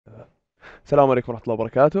Assalamu alaikum wa rahmatullahi wa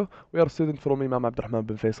barakatuh. We are students from Imam Abdulrahman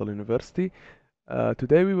bin Faisal University.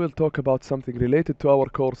 Today we will talk about something related to our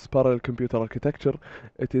course, Parallel Computer Architecture.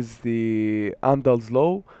 It is the amdahl's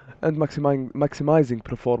law and maximizing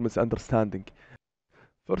performance understanding.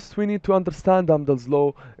 First, we need to understand amdahl's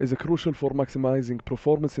law is crucial for maximizing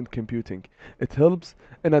performance in computing. It helps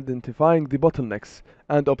in identifying the bottlenecks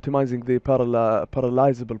and optimizing the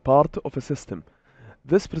parallelizable part of a system.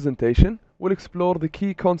 This presentation will explore the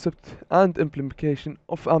key concept and implementation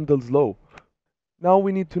of amdahl's law. Now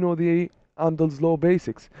we need to know the amdahl's law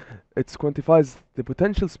basics. It quantifies the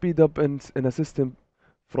potential speed up in a system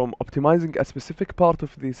from optimizing a specific part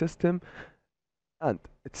of the system, and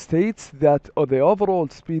it states that the overall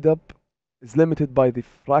speed up is limited by the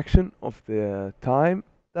fraction of the time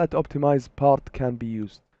that optimized part can be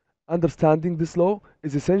used. Understanding this law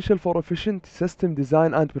is essential for efficient system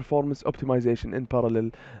design and performance optimization in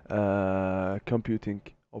parallel computing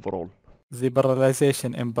overall. The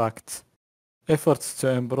parallelization impact. Efforts to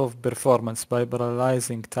improve performance by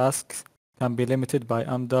parallelizing tasks can be limited by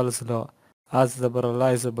amdahl's law. As the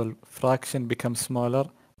parallelizable fraction becomes smaller,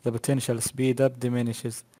 the potential speedup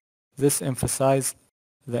diminishes. This emphasizes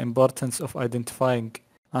the importance of identifying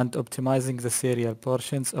and optimizing the serial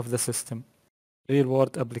portions of the system.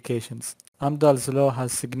 Real-world applications. Amdahl's law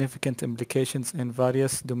has significant implications in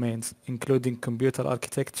various domains, including computer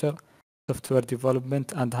architecture, software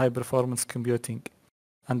development, and high-performance computing.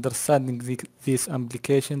 Understanding these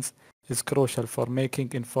implications is crucial for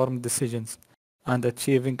making informed decisions and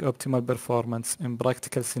achieving optimal performance in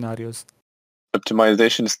practical scenarios.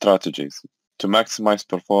 Optimization strategies. To maximize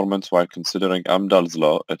performance while considering amdahl's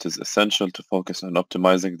law, it is essential to focus on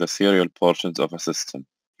optimizing the serial portions of a system,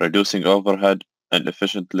 reducing overhead, and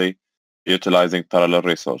efficiently utilizing parallel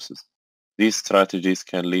resources. These strategies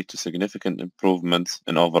can lead to significant improvements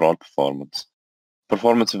in overall performance.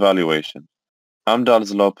 Performance evaluation.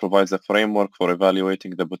 Amdahl's law provides a framework for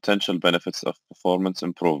evaluating the potential benefits of performance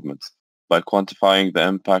improvements by quantifying the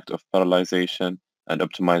impact of parallelization and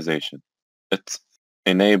optimization. It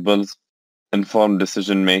enables informed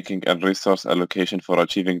decision-making and resource allocation for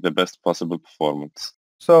achieving the best possible performance.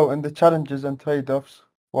 So, in the challenges and trade-offs,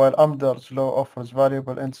 while amdahl's law offers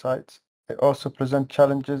valuable insights, it also presents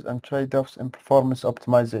challenges and trade-offs in performance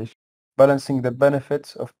optimization. Balancing the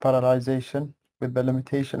benefits of parallelization with the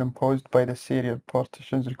limitation imposed by the serial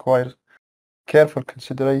partitions requires careful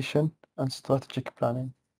consideration and strategic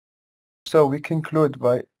planning. So we conclude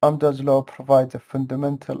by amdahl's law provides a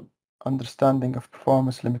fundamental understanding of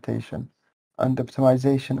performance limitation and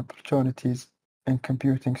optimization opportunities in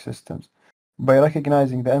computing systems. By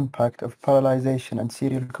recognizing the impact of parallelization and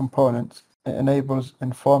serial components, it enables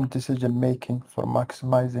informed decision-making for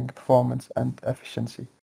maximizing performance and efficiency.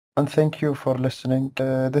 And thank you for listening.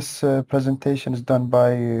 This presentation is done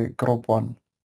by Group 1.